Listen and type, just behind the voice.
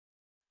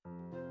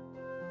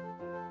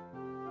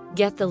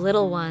Get the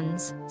little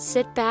ones,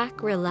 sit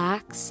back,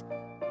 relax,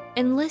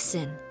 and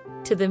listen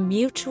to the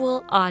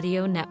Mutual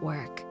Audio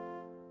Network.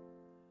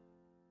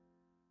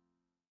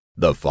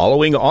 The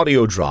following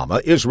audio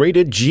drama is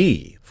rated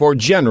G for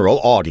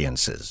general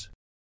audiences.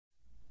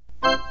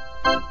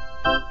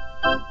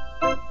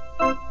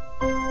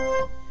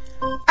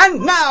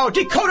 And now,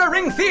 Decoder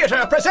Ring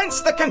Theatre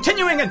presents the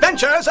continuing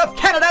adventures of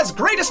Canada's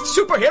greatest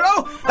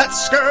superhero, that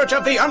scourge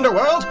of the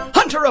underworld,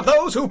 hunter of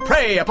those who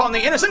prey upon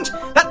the innocent,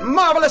 that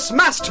marvelous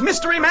masked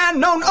mystery man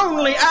known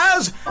only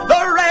as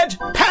the Red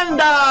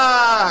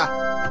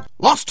Panda!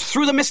 Lost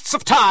through the mists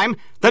of time,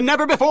 the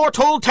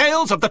never-before-told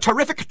tales of the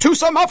terrific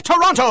twosome of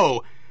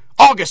Toronto.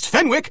 August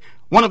Fenwick,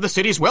 one of the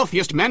city's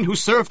wealthiest men who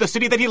served the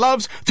city that he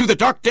loves through the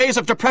dark days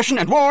of depression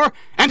and war,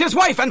 and his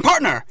wife and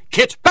partner,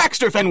 Kit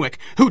Baxter Fenwick,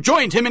 who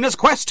joined him in his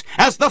quest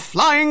as the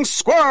Flying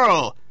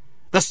Squirrel.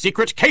 The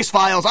secret case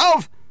files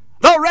of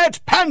the Red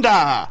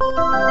Panda.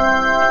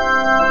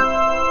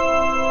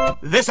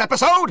 This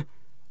episode,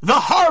 The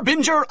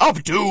Harbinger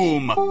of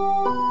Doom.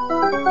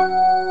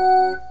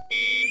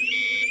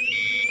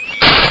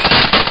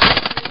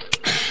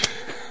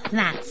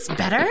 That's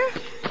better.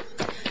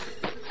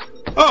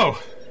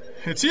 Oh,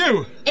 it's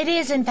you. It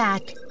is, in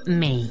fact,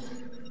 me.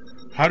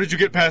 How did you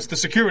get past the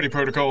security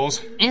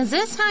protocols? Is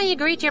this how you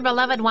greet your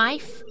beloved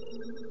wife?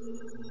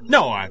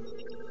 No, I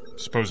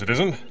suppose it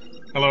isn't.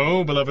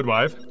 Hello, beloved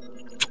wife.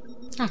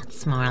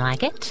 That's more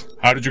like it.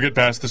 How did you get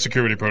past the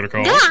security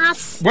protocols?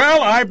 Gus!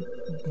 Well, I'm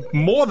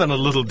more than a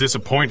little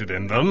disappointed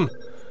in them.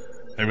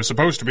 They were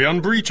supposed to be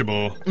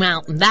unbreachable.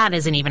 Well, that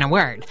isn't even a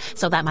word,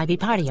 so that might be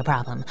part of your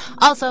problem.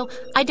 Also,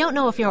 I don't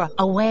know if you're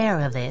aware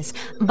of this,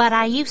 but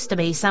I used to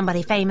be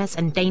somebody famous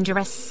and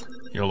dangerous.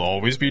 You'll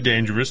always be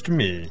dangerous to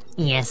me.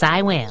 Yes,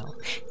 I will.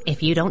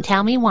 If you don't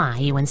tell me why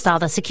you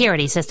installed a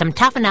security system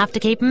tough enough to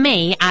keep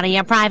me out of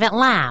your private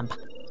lab.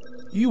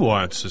 You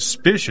aren't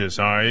suspicious,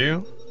 are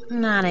you?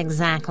 Not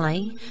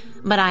exactly,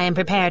 but I am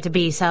prepared to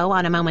be so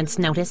on a moment's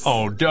notice.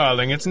 Oh,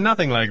 darling, it's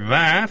nothing like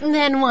that.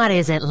 Then what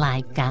is it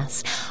like,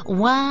 Gus?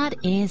 What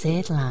is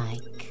it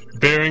like?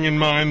 Bearing in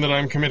mind that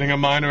I'm committing a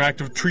minor act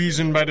of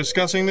treason by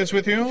discussing this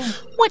with you?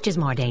 Which is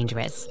more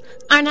dangerous,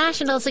 our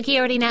national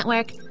security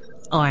network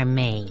or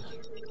me?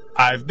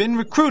 I've been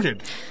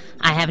recruited.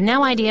 I have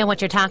no idea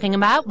what you're talking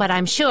about, but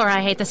I'm sure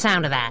I hate the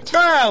sound of that.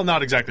 Well,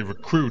 not exactly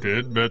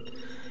recruited, but...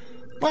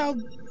 well,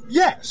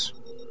 yes.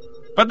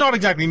 But not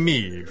exactly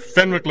me.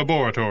 Fenwick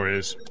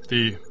Laboratories.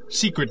 The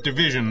secret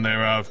division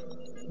thereof.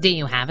 Do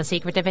you have a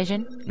secret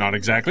division? Not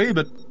exactly,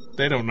 but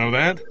they don't know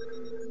that.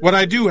 What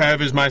I do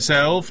have is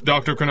myself,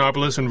 Dr.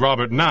 Chronopoulos, and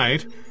Robert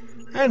Knight,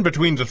 and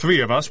between the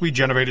three of us, we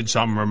generated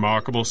some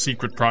remarkable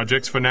secret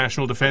projects for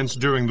national defense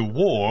during the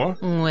war.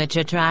 Which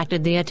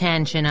attracted the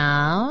attention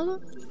of?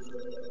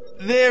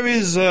 There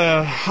is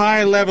a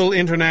high-level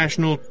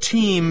international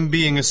team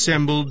being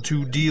assembled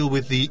to deal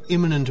with the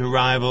imminent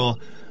arrival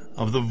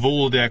of the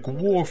Voldeck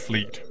war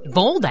fleet.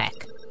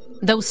 Voldeck?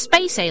 Those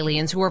space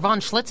aliens who were von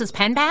Schlitz's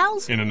pen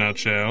pals? In a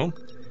nutshell.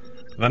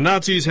 The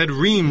Nazis had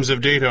reams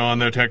of data on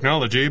their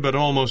technology, but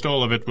almost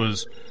all of it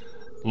was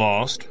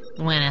lost.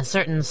 When a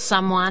certain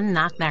someone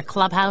knocked their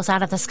clubhouse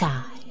out of the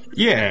sky.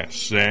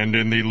 Yes, and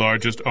in the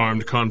largest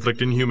armed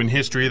conflict in human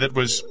history that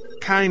was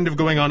kind of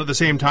going on at the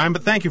same time,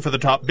 but thank you for the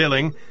top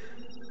billing.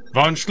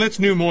 Von Schlitz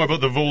knew more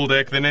about the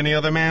Voldeck than any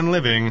other man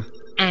living.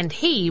 And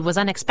he was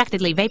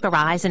unexpectedly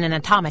vaporized in an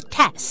atomic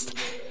test.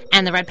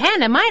 And the Red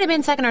Panda might have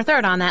been second or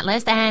third on that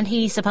list, and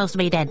he's supposed to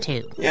be dead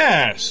too.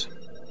 Yes,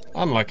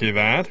 unlucky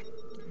that.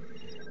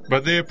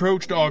 But they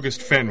approached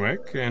August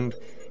Fenwick, and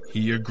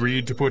he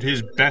agreed to put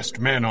his best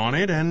men on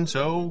it, and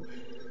so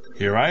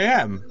here I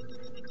am,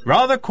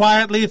 rather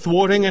quietly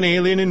thwarting an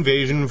alien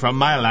invasion from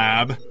my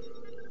lab.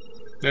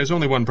 There's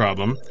only one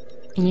problem.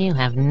 You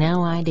have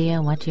no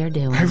idea what you're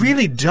doing. I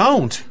really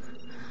don't.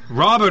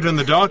 Robert and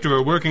the doctor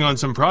are working on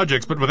some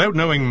projects, but without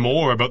knowing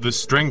more about the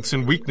strengths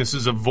and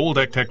weaknesses of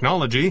Voldeck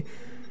technology,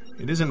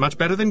 it isn't much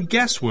better than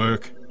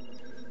guesswork.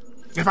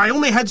 If I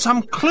only had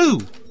some clue.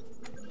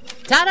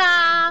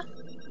 Ta-da!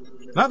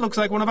 That looks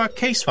like one of our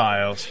case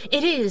files.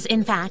 It is,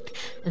 in fact,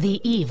 the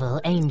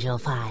Evil Angel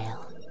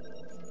file.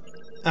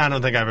 I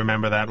don't think I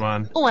remember that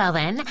one. Well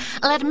then,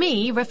 let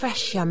me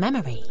refresh your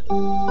memory.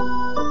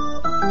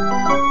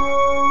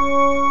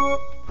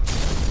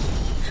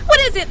 What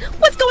is it?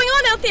 What's going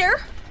on out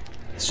there?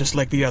 It's just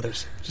like the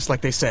others, just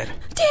like they said.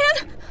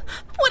 Dan,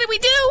 what did we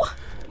do?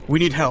 We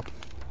need help.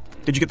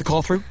 Did you get the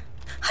call through?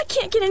 I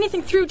can't get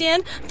anything through,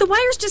 Dan. The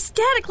wire's just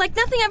static like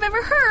nothing I've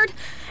ever heard.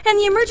 And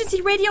the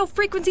emergency radio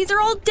frequencies are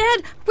all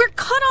dead. We're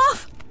cut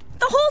off.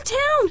 The whole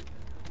town.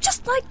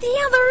 Just like the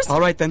others.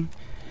 All right, then.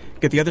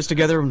 Get the others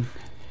together and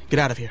get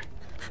out of here.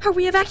 Are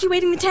we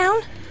evacuating the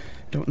town?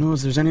 Don't know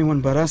if there's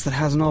anyone but us that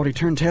hasn't already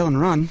turned tail and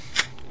run.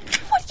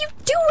 What are you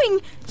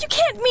doing? You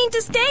can't mean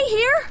to stay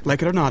here.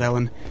 Like it or not,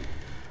 Ellen,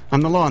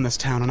 I'm the law in this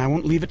town, and I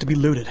won't leave it to be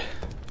looted.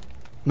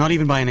 Not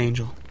even by an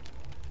angel.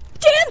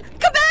 Dan,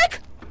 come back!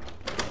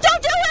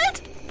 Don't do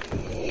it!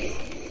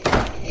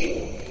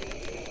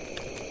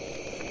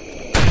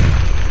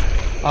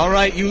 All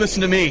right, you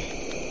listen to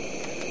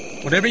me.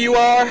 Whatever you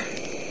are,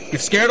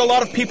 you've scared a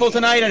lot of people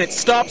tonight, and it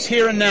stops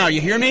here and now.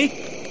 You hear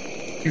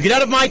me? You get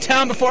out of my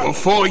town before...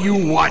 Before you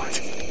what?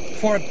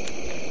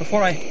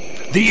 Before I...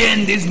 The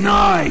end is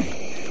nigh.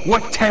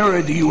 What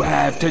terror do you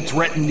have to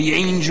threaten the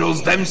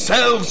angels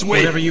themselves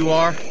with? Whatever you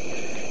are,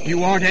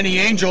 you aren't any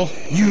angel.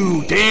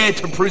 You dare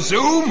to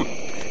presume?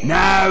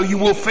 Now you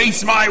will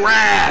face my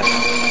wrath.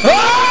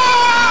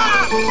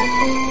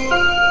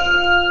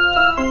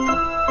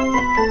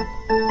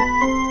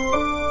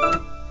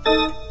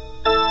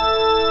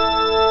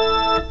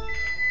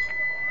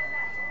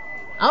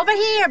 Over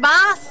here,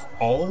 boss.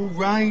 All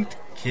right,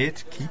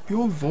 Kit, keep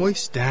your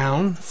voice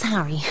down.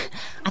 Sorry.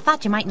 I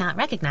thought you might not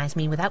recognize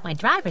me without my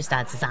driver's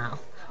duds is all.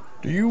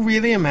 Do you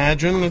really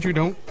imagine that you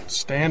don't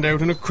stand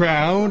out in a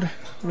crowd,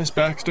 Miss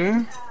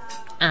Baxter?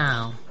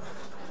 Oh.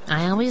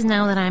 I always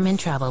know that I'm in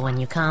trouble when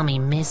you call me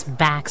Miss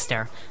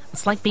Baxter.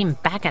 It's like being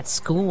back at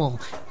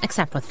school,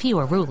 except with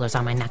fewer rulers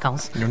on my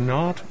knuckles. You're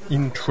not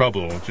in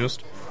trouble,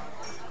 just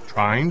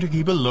trying to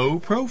keep a low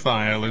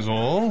profile is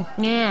all.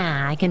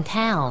 Yeah, I can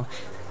tell.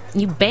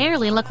 You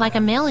barely look like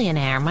a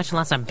millionaire, much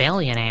less a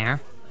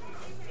billionaire.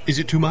 Is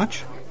it too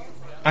much?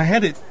 I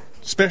had it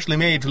specially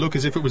made to look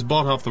as if it was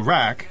bought off the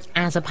rack.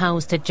 As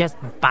opposed to just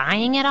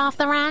buying it off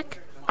the rack?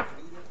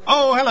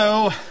 Oh,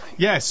 hello.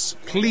 Yes,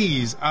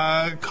 please.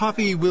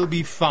 Coffee will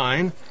be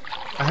fine.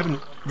 I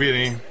haven't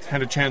really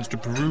had a chance to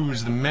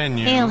peruse the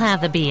menu. He'll have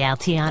the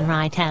BLT on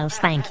Rye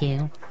Toast, thank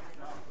you.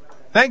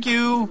 Thank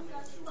you.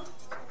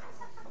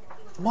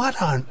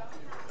 What on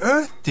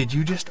earth did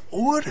you just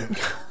order?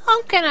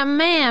 How can a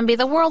man be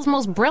the world's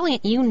most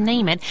brilliant, you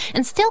name it,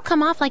 and still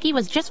come off like he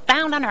was just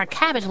found under a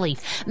cabbage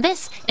leaf?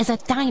 This is a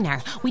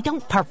diner. We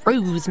don't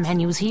peruse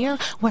menus here.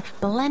 We're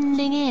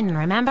blending in,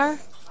 remember?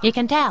 You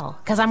can tell,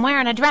 because I'm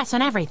wearing a dress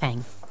and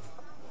everything.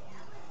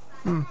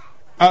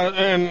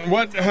 And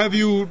what have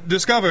you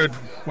discovered?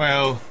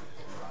 Well,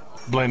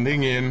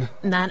 blending in.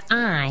 That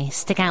I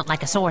stick out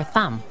like a sore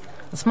thumb.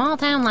 A small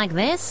town like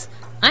this,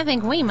 I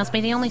think we must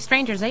be the only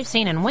strangers they've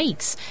seen in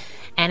weeks.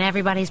 And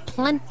everybody's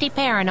plenty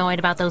paranoid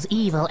about those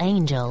evil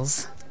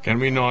angels. Can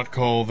we not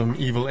call them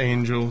evil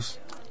angels?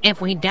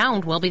 If we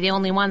don't, we'll be the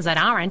only ones that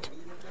aren't.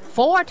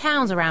 4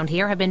 towns around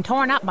here have been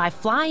torn up by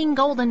flying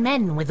golden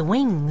men with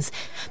wings.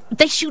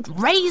 They shoot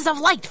rays of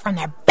light from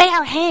their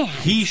bare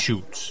hands. He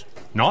shoots,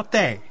 not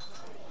they.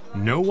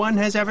 No one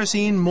has ever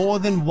seen more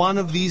than one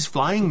of these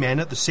flying men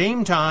at the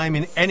same time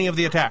in any of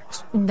the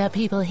attacks. The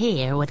people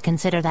here would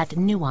consider that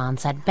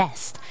nuance at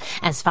best.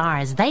 As far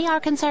as they are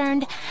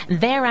concerned,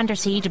 they're under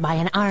siege by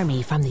an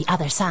army from the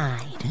other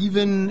side.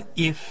 Even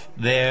if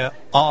there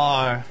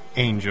are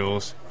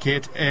angels,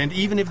 Kit, and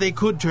even if they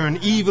could turn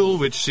evil,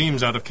 which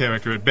seems out of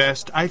character at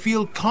best, I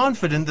feel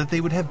confident that they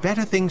would have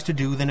better things to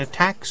do than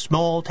attack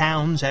small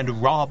towns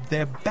and rob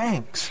their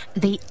banks.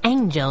 The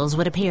angels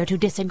would appear to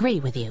disagree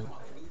with you.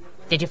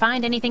 Did you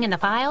find anything in the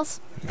files?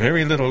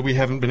 Very little we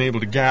haven't been able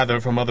to gather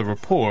from other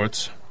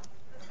reports.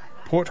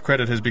 Port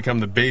Credit has become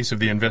the base of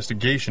the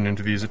investigation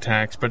into these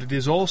attacks, but it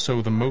is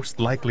also the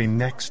most likely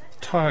next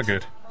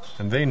target,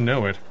 and they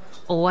know it.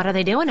 What are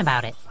they doing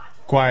about it?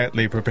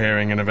 Quietly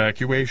preparing an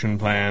evacuation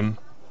plan.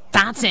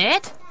 That's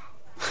it?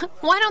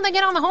 Why don't they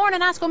get on the horn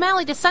and ask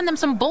O'Malley to send them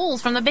some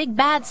bulls from the big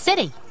bad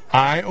city?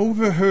 I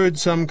overheard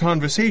some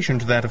conversation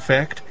to that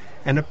effect,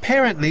 and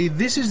apparently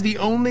this is the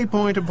only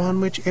point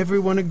upon which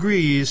everyone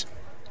agrees.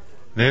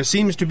 There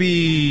seems to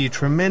be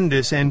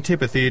tremendous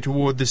antipathy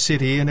toward the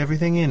city and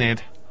everything in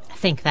it.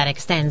 Think that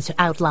extends to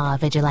outlaw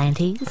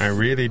vigilantes? I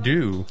really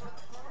do.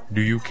 Do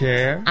you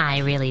care? I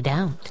really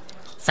don't.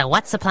 So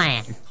what's the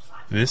plan?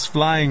 This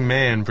flying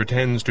man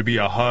pretends to be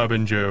a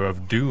harbinger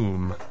of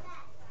doom.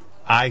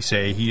 I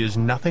say he is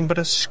nothing but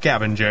a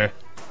scavenger,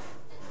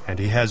 and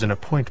he has an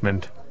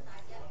appointment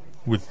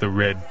with the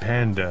Red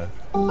Panda.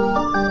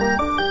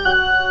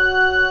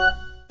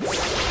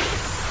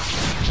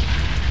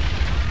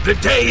 The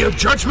day of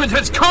judgment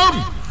has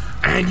come,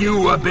 and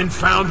you have been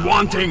found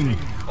wanting.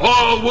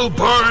 All will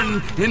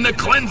burn in the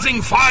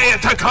cleansing fire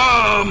to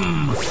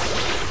come.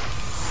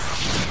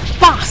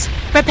 Boss!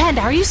 Red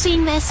Panda, are you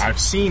seeing this? I've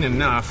seen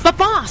enough. But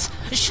boss,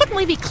 shouldn't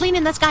we be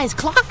cleaning this guy's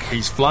clock?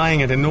 He's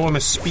flying at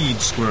enormous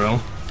speed, Squirrel,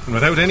 and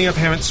without any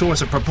apparent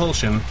source of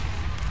propulsion.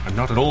 I'm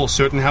not at all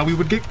certain how we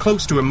would get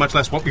close to him, much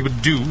less what we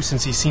would do,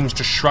 since he seems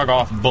to shrug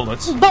off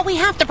bullets. But we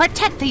have to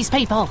protect these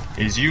people.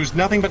 He's used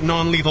nothing but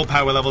non-lethal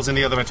power levels in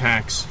the other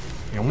attacks.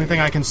 The only thing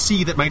I can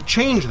see that might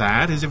change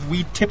that is if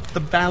we tip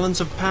the balance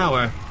of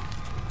power.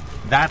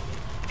 That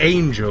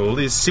angel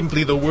is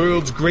simply the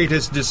world's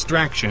greatest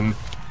distraction,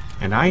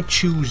 and I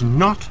choose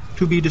not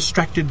to be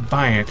distracted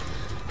by it.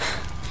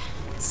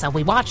 So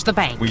we watch the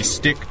bank. We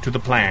stick to the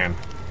plan.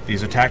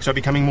 These attacks are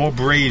becoming more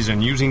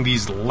brazen, using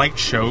these light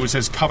shows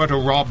as cover to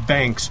rob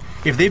banks.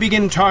 If they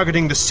begin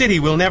targeting the city,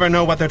 we'll never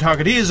know what their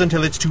target is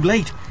until it's too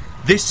late.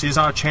 This is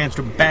our chance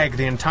to bag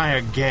the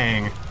entire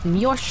gang.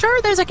 You're sure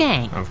there's a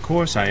gang? Of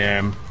course I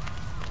am.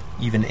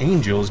 Even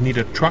angels need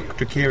a truck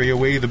to carry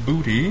away the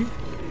booty.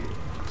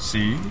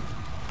 See?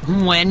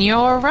 When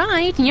you're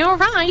right, you're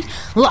right.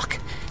 Look,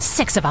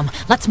 6 of them.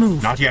 Let's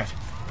move. Not yet.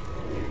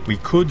 We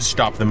could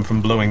stop them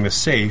from blowing the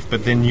safe,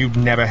 but then you'd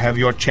never have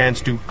your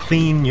chance to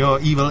clean your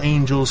evil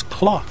angel's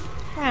cloth.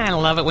 I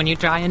love it when you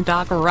try and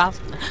talk rough.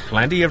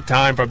 Plenty of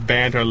time for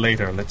banter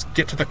later. Let's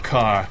get to the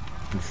car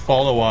and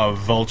follow our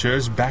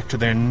vultures back to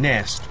their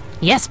nest.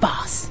 Yes,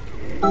 boss.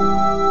 All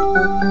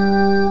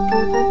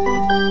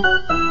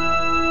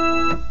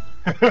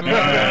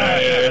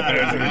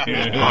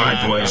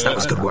right, boys, that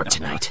was good work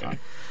tonight.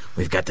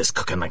 We've got this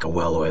cooking like a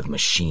well-oiled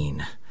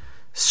machine.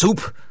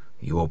 Soup,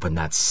 you opened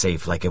that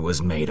safe like it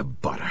was made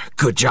of butter.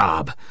 Good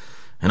job.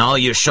 And all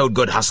you showed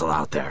good hustle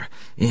out there.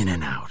 In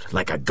and out,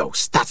 like a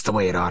ghost. That's the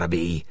way it ought to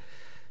be.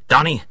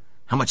 Donnie,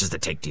 how much does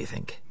it take, do you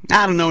think?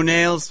 I don't know,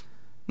 Nails.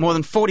 More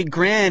than 40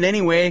 grand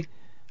anyway.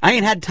 I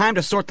ain't had time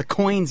to sort the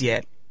coins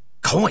yet.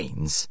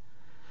 Coins?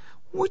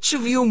 Which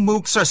of you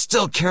mooks are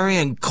still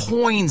carrying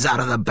coins out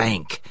of the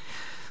bank?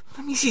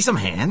 Let me see some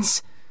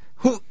hands.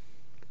 Who?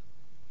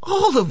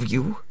 All of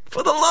you.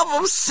 For the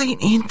love of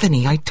St.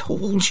 Anthony, I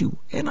told you,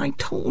 and I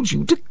told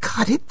you to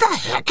cut it the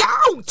heck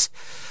out.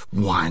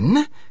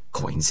 1,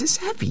 coins is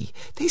heavy.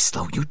 They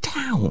slow you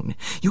down.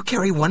 You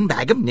carry 1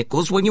 bag of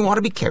nickels when you ought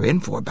to be carrying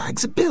 4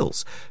 bags of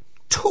bills.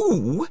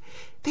 2,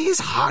 they is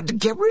hard to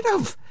get rid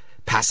of.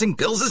 Passing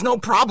bills is no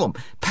problem.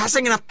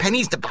 Passing enough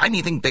pennies to buy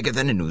anything bigger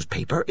than a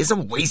newspaper is a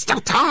waste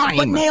of time.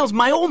 But, Nails,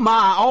 my old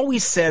ma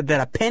always said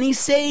that a penny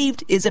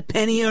saved is a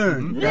penny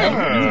earned.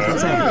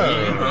 That's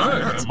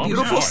a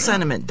beautiful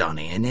sentiment,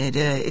 Donnie, and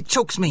it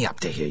chokes me up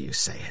to hear you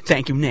say it.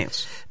 Thank you,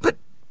 Nails. But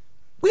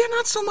we are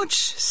not so much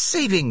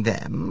saving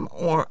them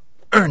or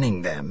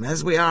earning them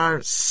as we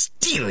are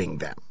stealing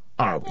them,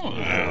 are we?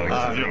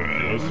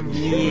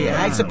 Yeah,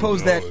 I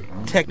suppose that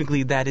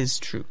technically that is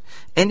true.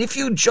 And if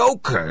you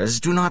jokers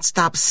do not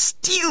stop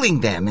stealing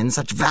them in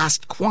such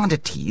vast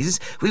quantities,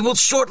 we will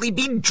shortly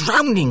be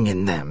drowning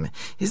in them.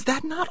 Is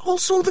that not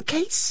also the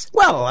case?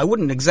 Well, I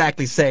wouldn't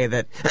exactly say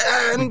that.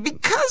 And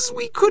because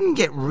we couldn't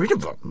get rid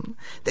of them,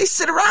 they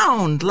sit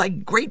around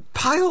like great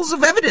piles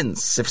of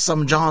evidence if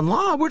some John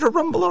Law were to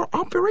rumble our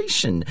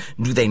operation,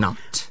 do they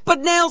not? But,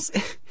 Nails,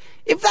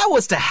 if that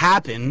was to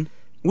happen,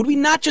 would we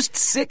not just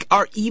sick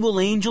our evil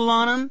angel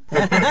on him?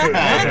 Evil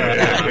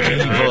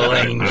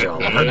angel.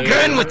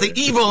 Again with the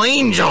evil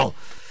angel.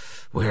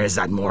 Where is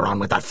that moron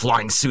with that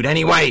flying suit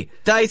anyway?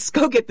 Dice,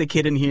 go get the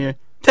kid in here.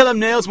 Tell him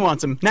Nails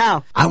wants him,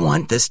 now. I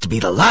want this to be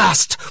the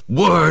last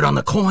word on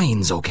the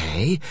coins,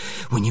 okay?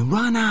 When you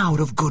run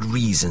out of good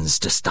reasons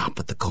to stop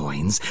at the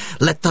coins,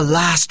 let the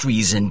last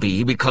reason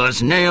be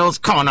because Nails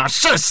Corner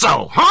says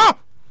so, huh?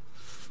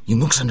 You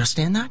mooks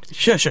understand that?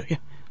 Sure, yeah.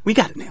 We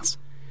got it, Nails.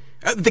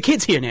 The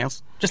kid's here,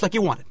 Nails, just like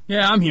you wanted.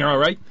 Yeah, I'm here, all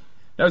right.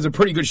 That was a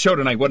pretty good show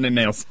tonight, wasn't it,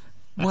 Nails?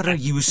 What are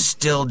you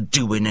still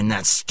doing in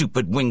that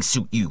stupid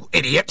wingsuit, you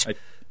idiot?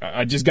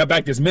 I just got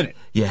back this minute.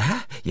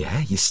 Yeah?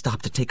 You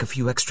stopped to take a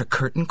few extra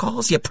curtain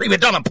calls, you prima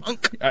donna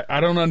punk? I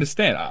don't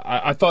understand.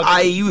 I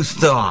thought... You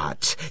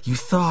thought.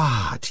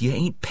 You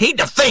ain't paid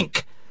to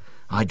think.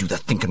 I do the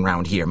thinking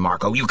round here,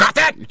 Marco. You got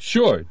that?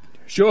 Sure,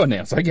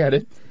 Nails, I get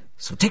it.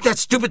 So take that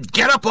stupid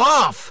get-up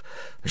off.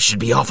 It should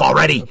be off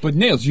already. But,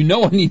 Nails, you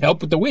know I need help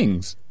with the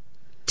wings.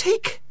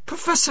 Take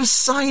Professor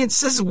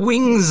Science's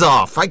wings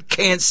off. I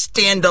can't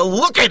stand to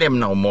look at him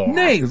no more.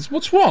 Nails,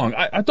 what's wrong?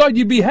 I thought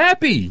you'd be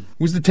happy.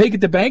 Was the take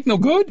at the bank no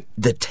good?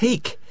 The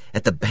take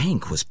at the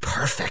bank was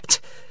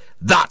perfect.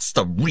 That's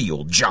the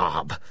real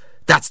job.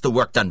 That's the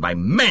work done by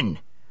men.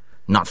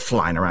 Not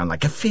flying around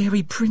like a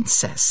fairy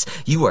princess.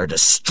 You are a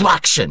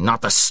distraction,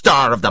 not the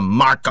star of the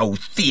Marco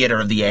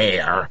Theater of the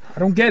Air. I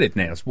don't get it,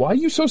 Nails. Why are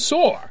you so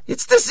sore?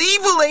 It's this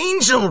evil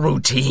angel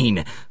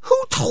routine.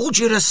 Who told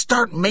you to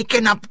start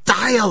making up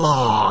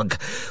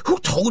dialogue? Who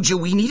told you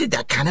we needed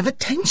that kind of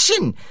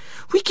attention?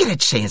 We get a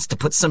chance to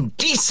put some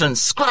decent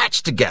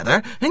scratch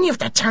together, and you have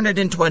to turn it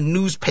into a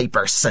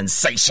newspaper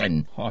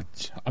sensation. Oh,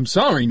 I'm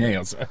sorry,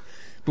 Nails,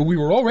 but we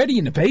were already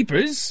in the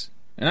papers.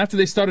 And after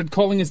they started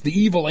calling us the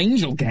Evil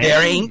Angel Gang...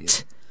 There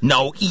ain't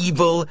no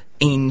Evil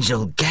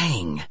Angel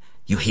Gang.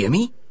 You hear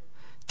me?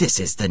 This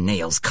is the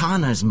Nails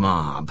Connors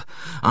mob.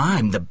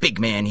 I'm the big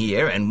man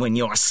here, and when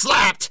you're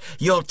slapped,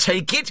 you'll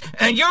take it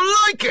and you'll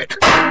like it.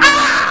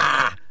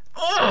 Ah!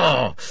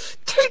 Oh!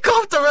 Take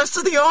off the rest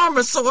of the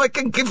armor so I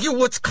can give you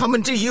what's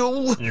coming to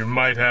you. You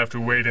might have to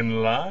wait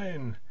in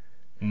line,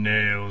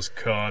 Nails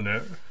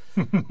Connor.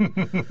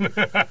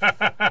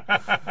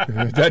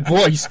 That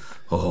voice.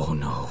 Oh,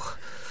 no.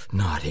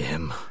 Not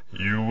him.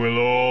 You will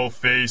all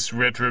face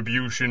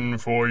retribution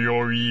for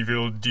your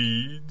evil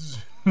deeds.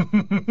 He's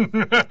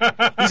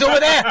over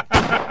there!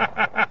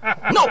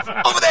 No,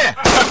 over there!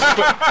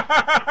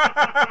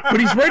 But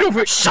he's right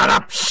over... Shut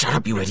up,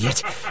 you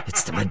idiot.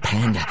 It's the Red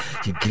Panda.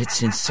 He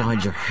gets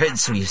inside your head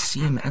so you see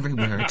him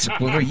everywhere except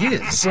where he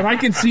is. But I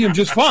can see him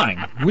just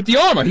fine. With the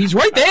armor, he's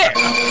right there!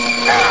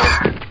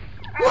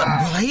 What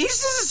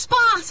blazes?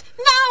 Boss,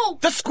 no!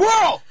 The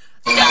squirrel!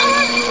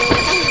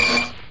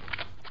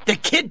 The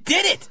kid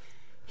did it!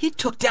 He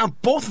took down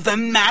both of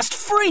them masked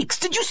freaks.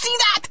 Did you see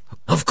that?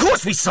 Of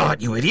course we saw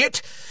it, you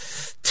idiot.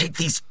 Take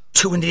these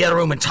two into the other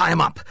room and tie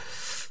them up.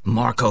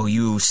 Marco,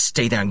 you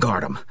stay there and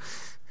guard them.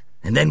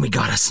 And then we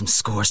got us some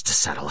scores to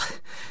settle.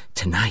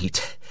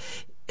 Tonight,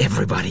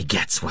 everybody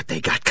gets what they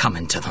got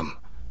coming to them.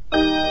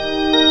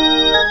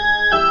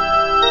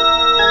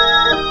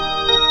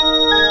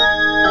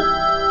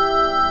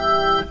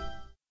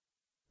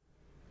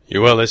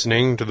 You are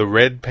listening to the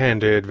Red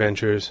Panda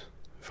Adventures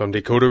from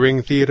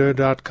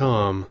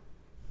DecoderRingTheater.com.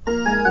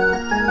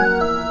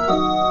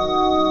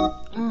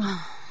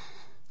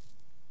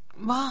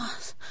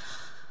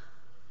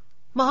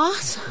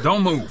 Boss?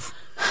 Don't move.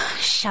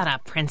 Shut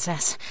up,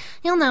 princess.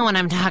 You'll know when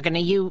I'm talking to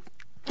you.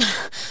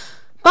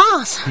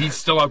 Boss! He's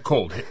still out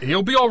cold.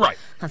 He'll be all right.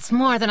 That's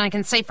more than I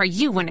can say for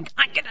you when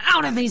I get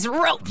out of these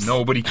ropes.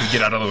 Nobody can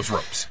get out of those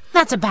ropes.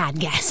 That's a bad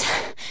guess.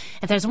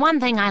 If there's one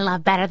thing I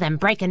love better than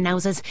breaking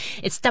noses,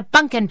 it's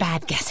debunking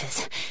bad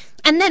guesses.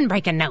 And then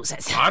breaking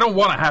noses. I don't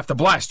want to have to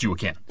blast you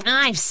again.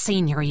 I've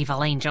seen your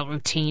evil angel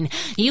routine.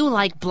 You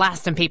like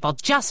blasting people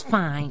just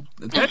fine.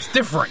 That's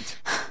different.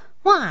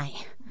 Why?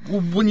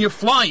 When you're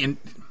flying,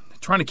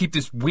 trying to keep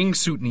this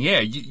wingsuit in the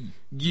air,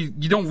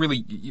 you don't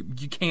really,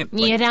 you can't...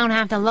 You don't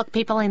have to look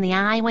people in the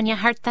eye when you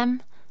hurt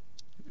them?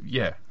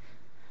 Yeah.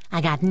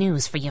 I got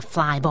news for you,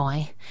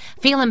 flyboy.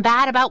 Feeling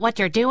bad about what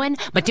you're doing,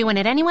 but doing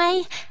it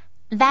anyway?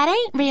 That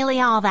ain't really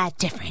all that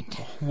different.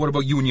 What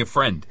about you and your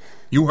friend?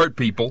 You hurt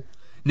people.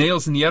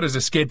 Nails and the others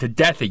are scared to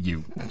death of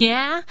you.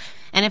 Yeah?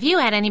 And if you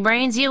had any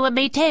brains, you would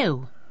be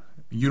too.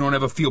 You don't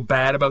ever feel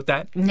bad about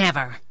that?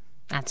 Never.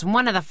 That's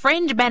one of the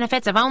fringe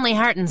benefits of only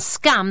hurting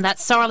scum that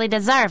sorely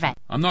deserve it.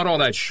 I'm not all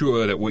that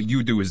sure that what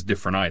you do is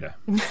different either.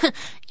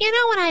 You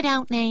know what I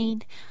don't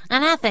need?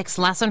 An ethics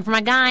lesson from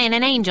a guy in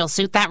an angel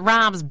suit that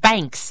robs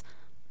banks.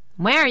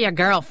 Where are your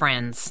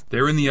girlfriends?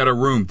 They're in the other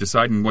room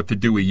deciding what to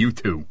do with you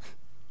two.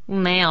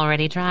 They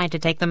already tried to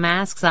take the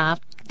masks off,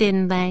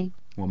 didn't they?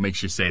 What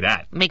makes you say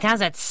that?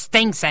 Because it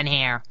stinks in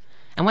here.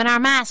 And when our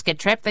masks get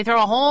tripped, they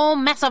throw a whole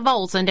mess of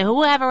volts into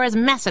whoever is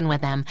messing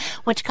with them,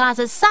 which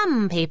causes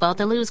some people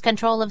to lose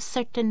control of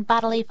certain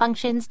bodily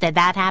functions. Did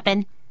that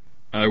happen?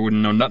 I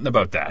wouldn't know nothing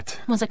about that.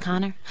 Was it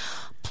Connor?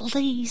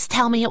 Please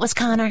tell me it was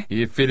Connor.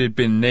 If it had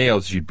been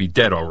Nails, you'd be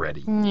dead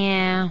already.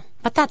 Yeah,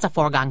 but that's a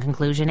foregone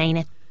conclusion, ain't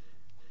it?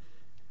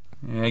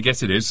 Yeah, I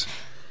guess it is.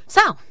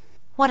 So,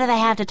 what do they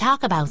have to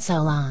talk about so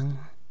long?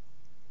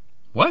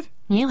 What?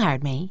 You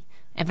heard me.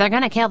 If they're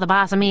going to kill the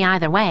boss and me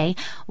either way,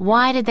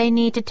 why did they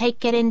need to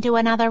take it into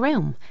another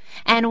room?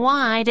 And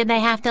why did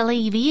they have to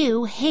leave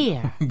you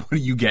here? What are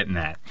you getting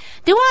at?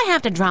 Do I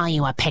have to draw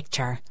you a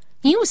picture?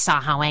 You saw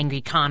how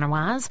angry Connor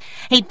was.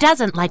 He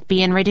doesn't like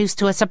being reduced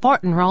to a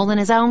supporting role in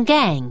his own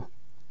gang,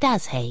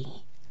 does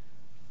he?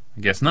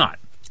 I guess not.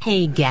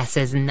 He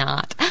guesses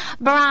not.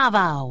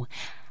 Bravo!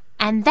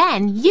 And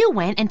then you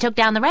went and took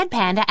down the red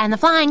panda and the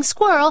flying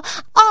squirrel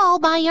all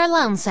by your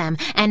lonesome.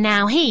 And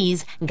now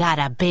he's got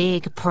a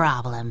big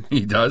problem.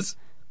 He does?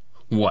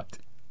 What?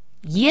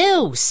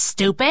 You,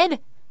 stupid!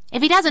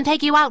 If he doesn't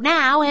take you out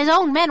now, his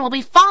own men will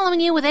be following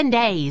you within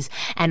days.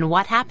 And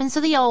what happens to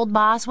the old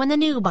boss when the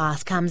new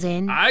boss comes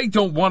in? I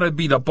don't want to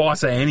be the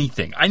boss of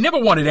anything. I never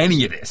wanted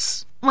any of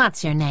this.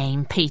 What's your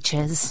name,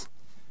 Peaches?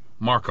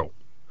 Marco.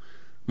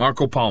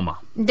 Marco Palma.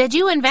 Did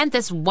you invent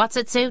this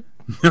what's-it suit?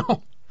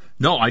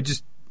 No,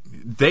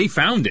 they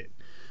found it.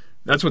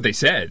 That's what they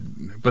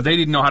said. But they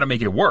didn't know how to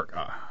make it work.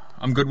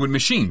 I'm good with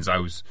machines. I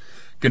was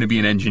going to be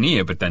an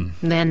engineer, but then...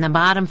 Then the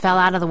bottom fell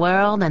out of the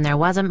world and there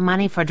wasn't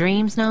money for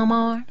dreams no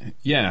more?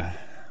 Yeah.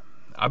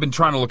 I've been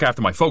trying to look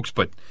after my folks,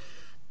 but...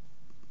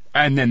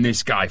 And then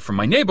this guy from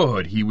my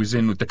neighborhood, he was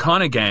in with the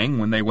Connor gang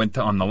when they went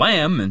on the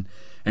lam,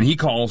 and he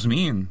calls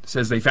me and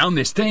says they found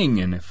this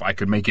thing, and if I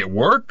could make it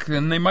work,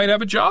 then they might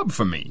have a job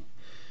for me.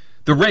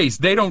 The Rays,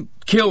 they don't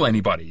kill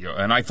anybody,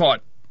 and I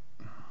thought...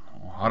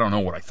 I don't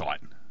know what I thought.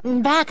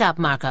 Back up,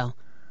 Marco.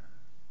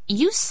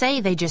 You say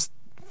they just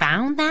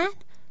found that?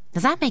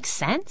 Does that make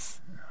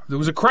sense? There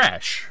was a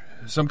crash.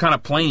 Some kind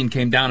of plane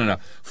came down in a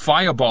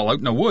fireball out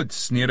in the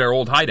woods near their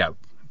old hideout.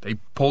 They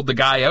pulled the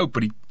guy out,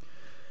 but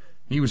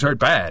he was hurt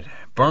bad,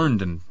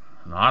 burned, and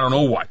I don't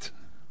know what.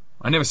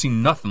 I never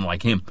seen nothing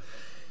like him.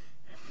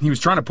 He was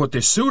trying to put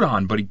this suit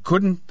on, but he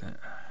couldn't,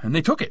 and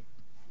they took it.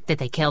 Did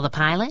they kill the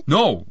pilot?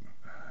 No.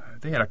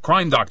 They had a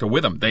crime doctor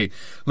with them. They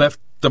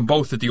left them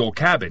both at the old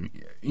cabin,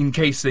 in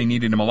case they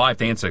needed him alive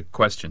to answer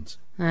questions.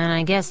 And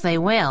I guess they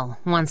will,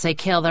 once they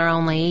kill their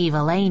only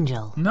evil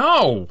angel.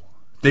 No!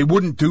 They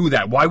wouldn't do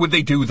that. Why would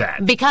they do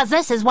that? Because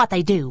this is what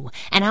they do.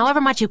 And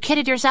however much you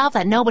kidded yourself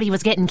that nobody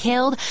was getting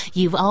killed,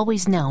 you've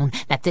always known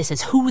that this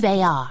is who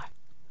they are.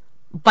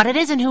 But it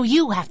isn't who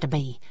you have to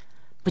be.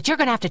 But you're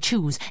going to have to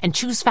choose, and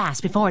choose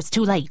fast before it's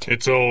too late.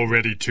 It's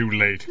already too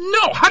late.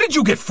 No! How did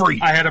you get free?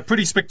 I had a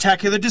pretty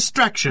spectacular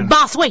distraction.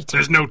 Boss, wait!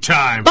 There's no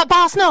time. But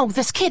boss, no!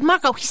 This kid,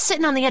 Marco, he's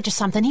sitting on the edge of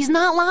something. He's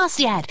not lost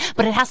yet,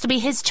 but it has to be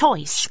his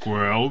choice.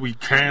 Squirrel, we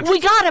can't... We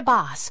got it,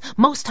 boss!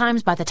 Most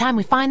times, by the time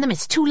we find them,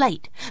 it's too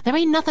late. There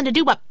ain't nothing to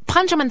do but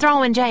punch him and throw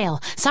him in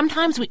jail.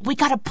 Sometimes we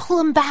gotta pull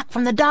him back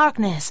from the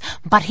darkness.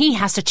 But he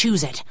has to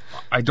choose it.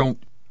 I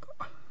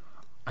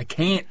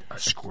can't...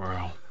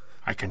 Squirrel...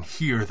 I can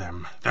hear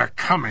them. They're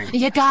coming.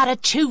 You gotta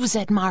choose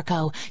it,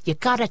 Marco. You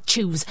gotta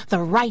choose the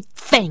right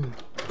thing.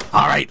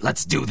 All right,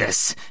 let's do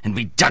this and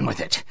be done with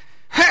it.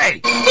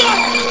 Hey!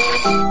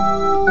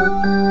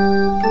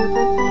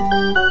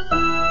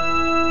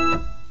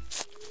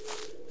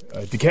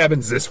 The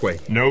cabin's this way.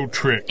 No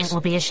tricks. It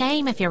will be a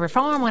shame if your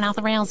reform went off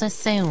the rails this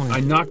soon. I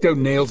knocked out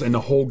Nails and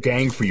the whole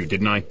gang for you,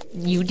 didn't I?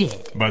 You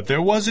did. But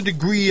there was a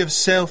degree of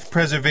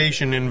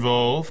self-preservation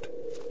involved.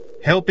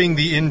 Helping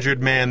the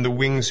injured man the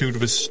wingsuit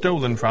was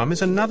stolen from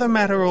is another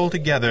matter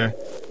altogether.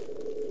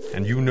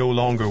 And you no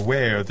longer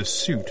wear the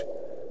suit.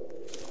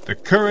 The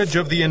courage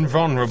of the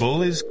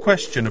invulnerable is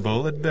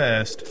questionable at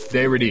best.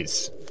 There it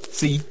is.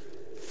 See?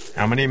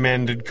 How many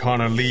men did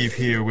Connor leave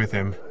here with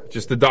him?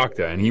 Just the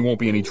doctor, and he won't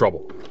be any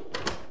trouble.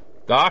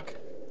 Doc?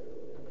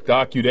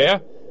 Doc, you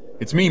there?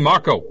 It's me,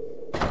 Marco.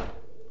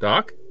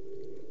 Doc?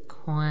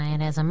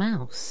 Quiet as a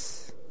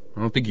mouse.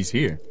 I don't think he's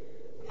here.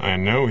 I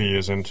know he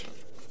isn't.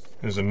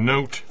 There's a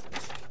note.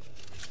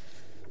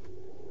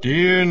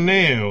 Dear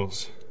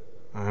Nails,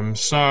 I'm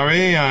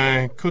sorry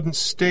I couldn't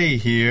stay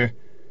here.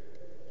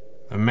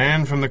 The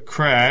man from the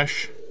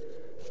crash,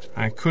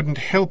 I couldn't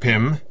help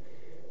him.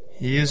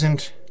 He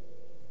isn't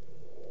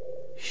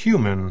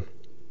human.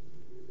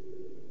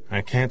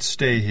 I can't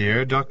stay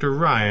here. Dr.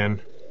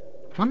 Ryan.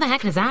 What the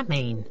heck does that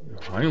mean?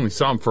 I only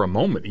saw him for a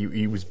moment.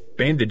 He was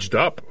bandaged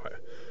up.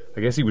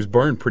 I guess he was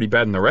burned pretty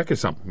bad in the wreck or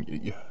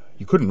something.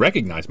 You couldn't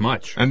recognize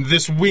much. And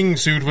this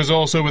wingsuit was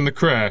also in the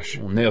crash?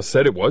 Well, Nails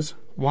said it was.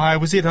 Why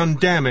was it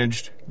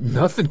undamaged?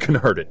 Nothing can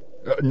hurt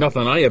it.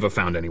 Nothing I ever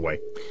found anyway.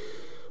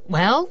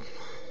 Well,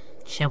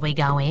 shall we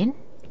go in?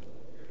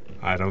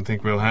 I don't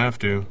think we'll have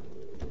to.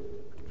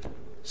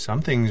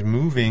 Something's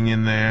moving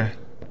in there.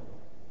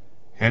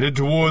 Headed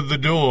toward the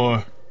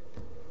door.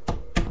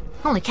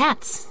 Holy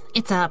cats.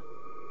 It's a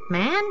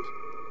man?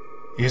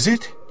 Is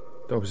it?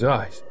 Those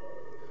eyes.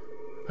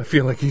 I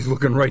feel like he's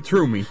looking right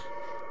through me.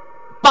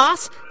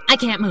 Boss, I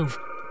can't move.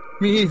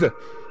 Me either.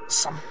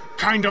 Some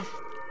kind of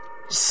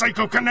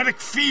psychokinetic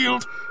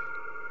field.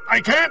 I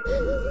can't.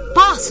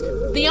 Boss,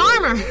 the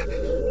armor.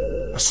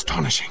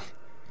 Astonishing.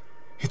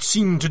 It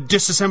seemed to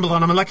disassemble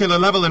on a molecular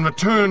level and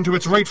return to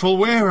its rightful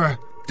wearer.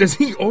 Does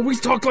he always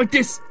talk like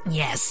this?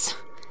 Yes.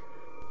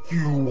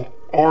 You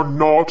are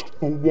not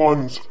the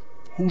ones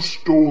who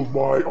stole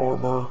my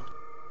armor.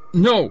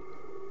 No,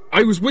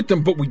 I was with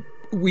them, but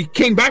we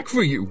came back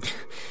for you.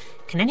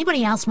 Can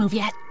anybody else move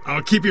yet?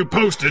 I'll keep you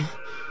posted.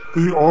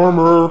 The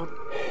armor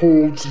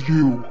holds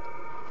you.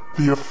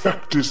 The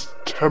effect is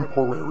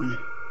temporary.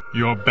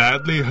 You're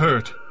badly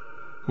hurt.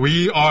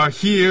 We are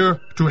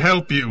here to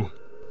help you.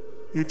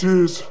 It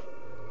is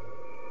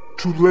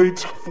too late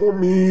for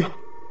me.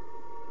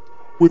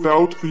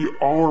 Without the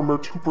armor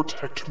to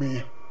protect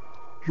me,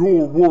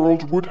 your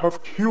world would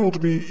have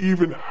killed me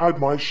even had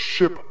my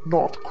ship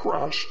not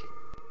crashed.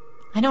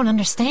 I don't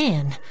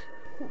understand.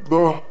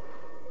 The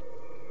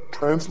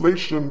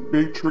translation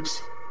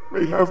matrix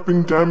may have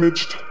been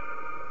damaged.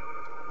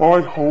 I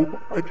hope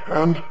I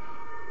can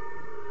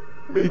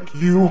make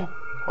you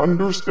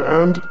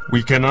understand.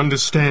 We can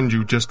understand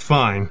you just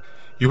fine.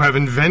 You have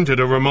invented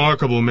a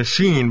remarkable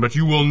machine, but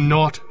you will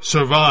not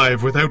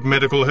survive without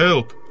medical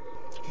help.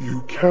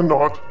 You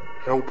cannot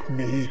help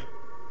me.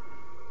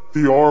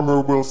 The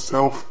armor will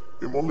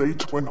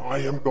self-immolate when I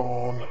am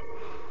gone.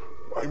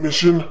 My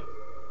mission?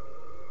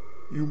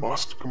 You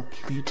must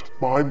complete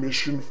my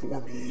mission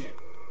for me.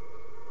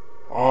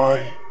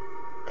 I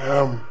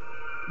am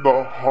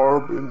the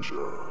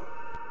Harbinger.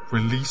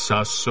 Release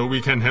us so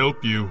we can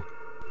help you.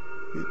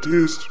 It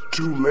is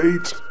too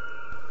late.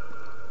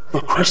 The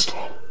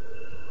crystal.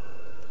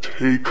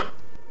 Take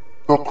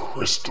the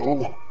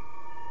crystal.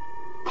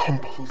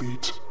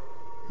 Complete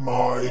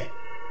my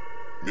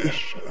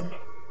mission.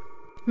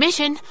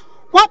 Mission?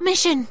 What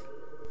mission?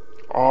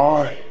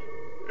 I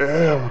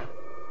am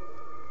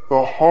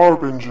the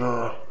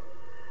Harbinger.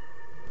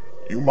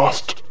 You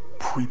must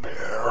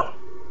prepare.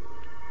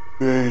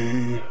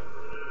 They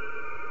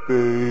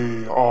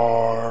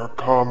are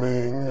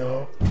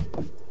coming.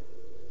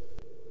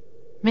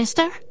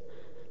 Mister?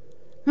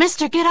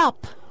 Mister, get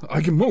up.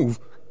 I can move.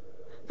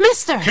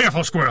 Mister!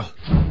 Careful, Squirrel.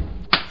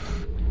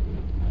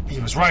 He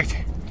was right.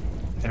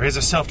 There is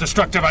a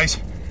self-destruct device.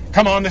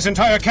 Come on, this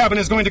entire cabin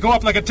is going to go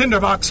up like a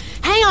tinderbox.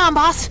 Hang on,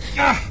 boss.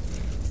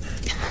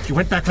 You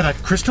went back for that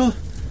crystal?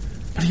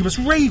 But he was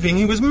raving.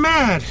 He was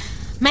mad.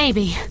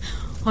 Maybe.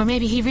 Or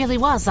maybe he really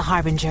was the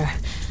Harbinger.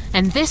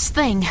 And this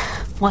thing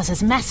was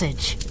his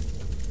message.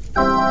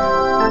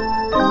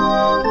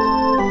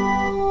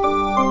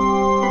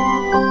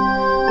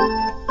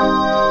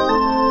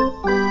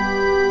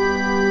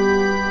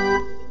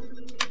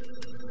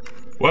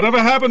 Whatever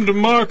happened to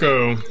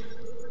Marco?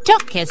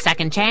 Took his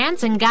second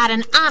chance and got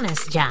an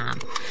honest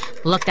job.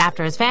 Looked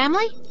after his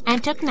family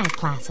and took night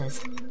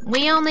classes.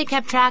 We only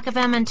kept track of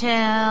him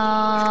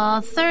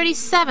until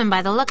 37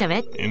 by the look of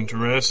it.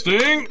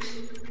 Interesting.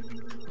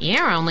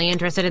 You're only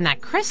interested in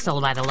that crystal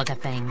by the look of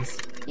things.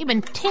 You've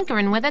been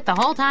tinkering with it the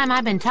whole time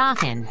I've been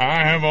talking.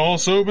 I have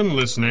also been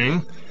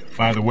listening.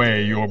 By the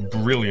way, you're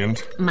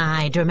brilliant.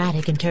 My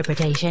dramatic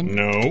interpretation.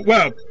 No.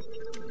 Well,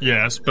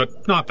 yes,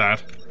 but not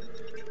that.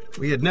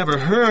 We had never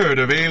heard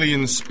of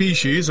alien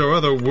species or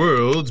other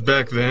worlds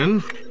back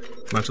then,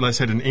 much less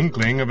had an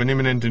inkling of an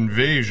imminent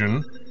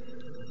invasion.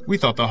 We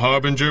thought the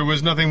Harbinger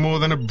was nothing more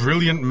than a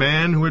brilliant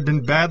man who had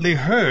been badly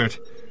hurt,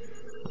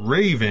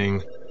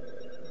 raving.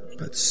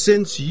 But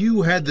since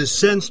you had the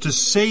sense to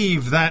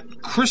save that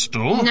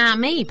crystal... Not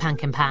me,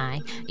 Pumpkin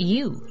Pie.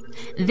 You.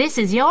 This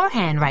is your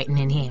handwriting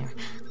in here.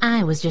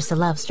 I was just a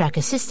love-struck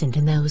assistant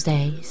in those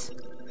days.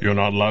 You're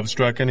not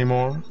love-struck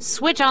anymore?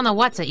 Switch on the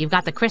what's-it you've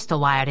got the crystal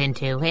wired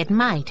into. It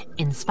might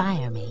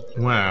inspire me.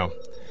 Well,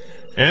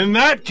 in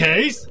that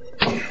case...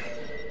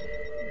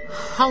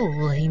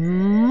 Holy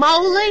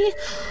moly!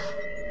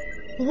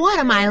 What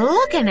am I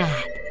looking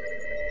at?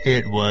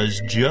 It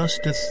was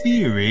just a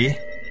theory.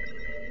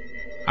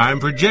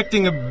 I'm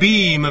projecting a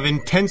beam of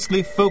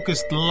intensely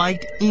focused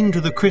light into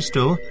the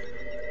crystal,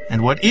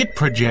 and what it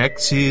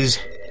projects is...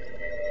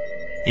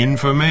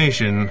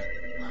 information.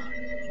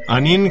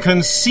 An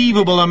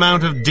inconceivable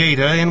amount of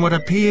data in what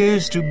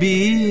appears to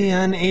be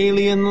an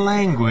alien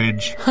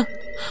language.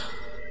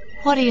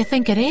 What do you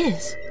think it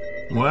is?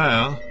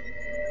 Well,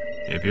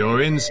 if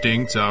your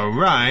instincts are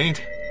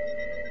right,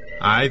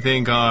 I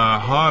think our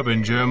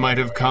Harbinger might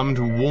have come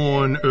to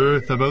warn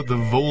Earth about the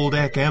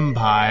Voldek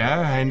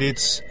Empire and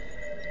its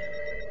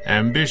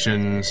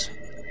ambitions.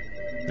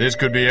 This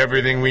could be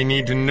everything we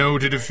need to know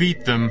to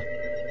defeat them.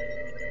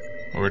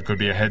 Or it could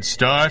be a head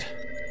start.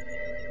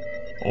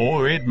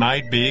 Or it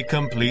might be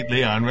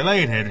completely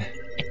unrelated.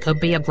 It could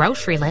be a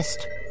grocery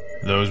list.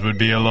 Those would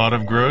be a lot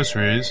of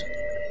groceries.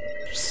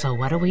 So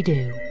what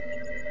do?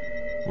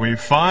 We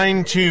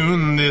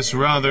fine-tune this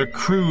rather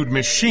crude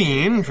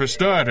machine, for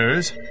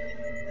starters,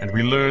 and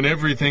we learn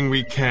everything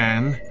we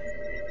can,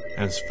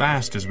 as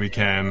fast as we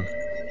can.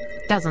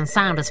 Doesn't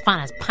sound as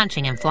fun as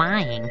punching and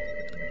flying.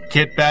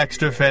 Kit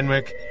Baxter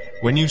Fenwick,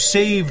 when you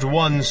saved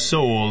one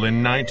soul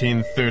in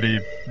 1930,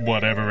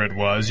 whatever it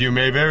was, you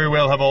may very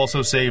well have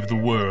also saved the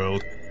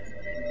world.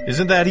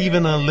 Isn't that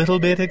even a little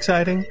bit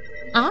exciting?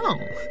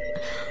 Oh.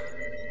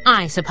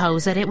 I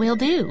suppose that it will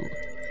do.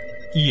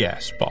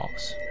 Yes,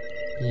 boss.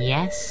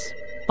 Yes,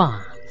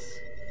 boss.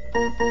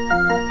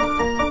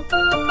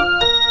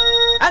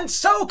 And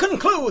so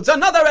concludes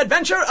another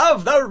adventure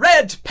of the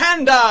Red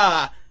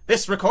Panda!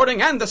 This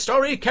recording and the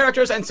story,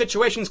 characters, and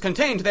situations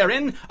contained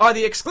therein are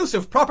the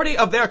exclusive property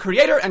of their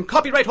creator and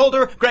copyright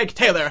holder, Greg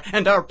Taylor,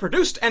 and are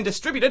produced and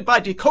distributed by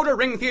Decoder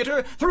Ring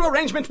Theater through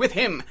arrangement with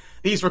him.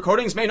 These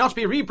recordings may not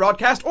be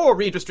rebroadcast or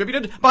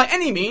redistributed by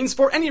any means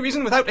for any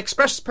reason without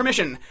express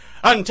permission.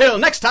 Until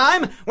next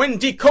time, when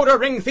Decoder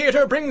Ring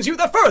Theater brings you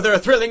the further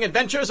thrilling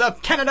adventures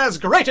of Canada's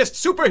greatest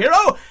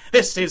superhero,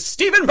 this is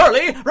Stephen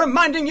Burley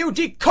reminding you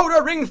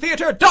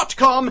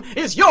DecoderRingTheater.com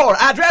is your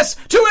address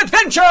to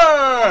adventure!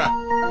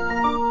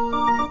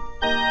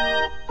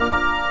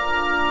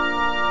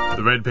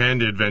 The Red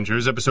Panda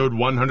Adventures, episode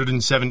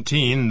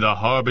 117, The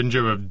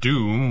Harbinger of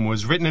Doom,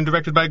 was written and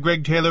directed by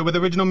Greg Taylor with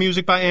original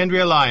music by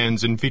Andrea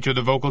Lyons and featured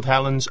the vocal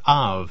talents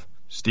of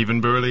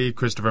Stephen Burley,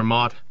 Christopher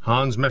Mott,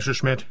 Hans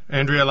Messerschmidt,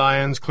 Andrea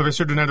Lyons,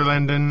 Clarissa de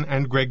Nederlanden,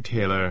 and Greg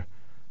Taylor.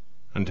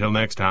 Until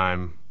next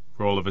time,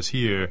 for all of us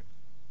here,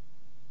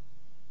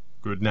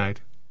 good night.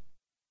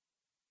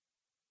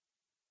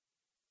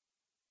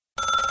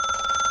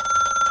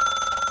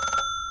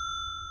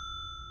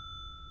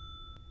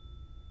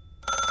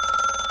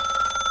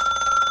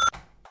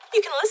 You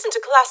can listen to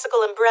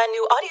classical and brand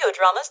new audio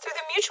dramas through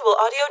the Mutual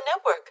Audio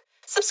Network.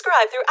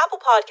 Subscribe through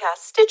Apple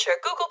Podcasts, Stitcher,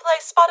 Google Play,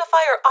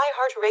 Spotify, or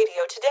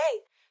iHeartRadio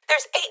today.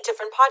 There's 8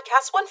 different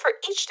podcasts, one for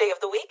each day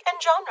of the week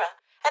and genre,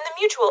 and the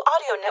Mutual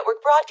Audio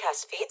Network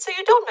broadcast feed so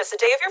you don't miss a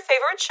day of your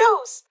favorite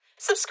shows.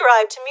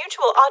 Subscribe to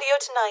Mutual Audio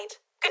tonight.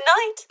 Good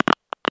night.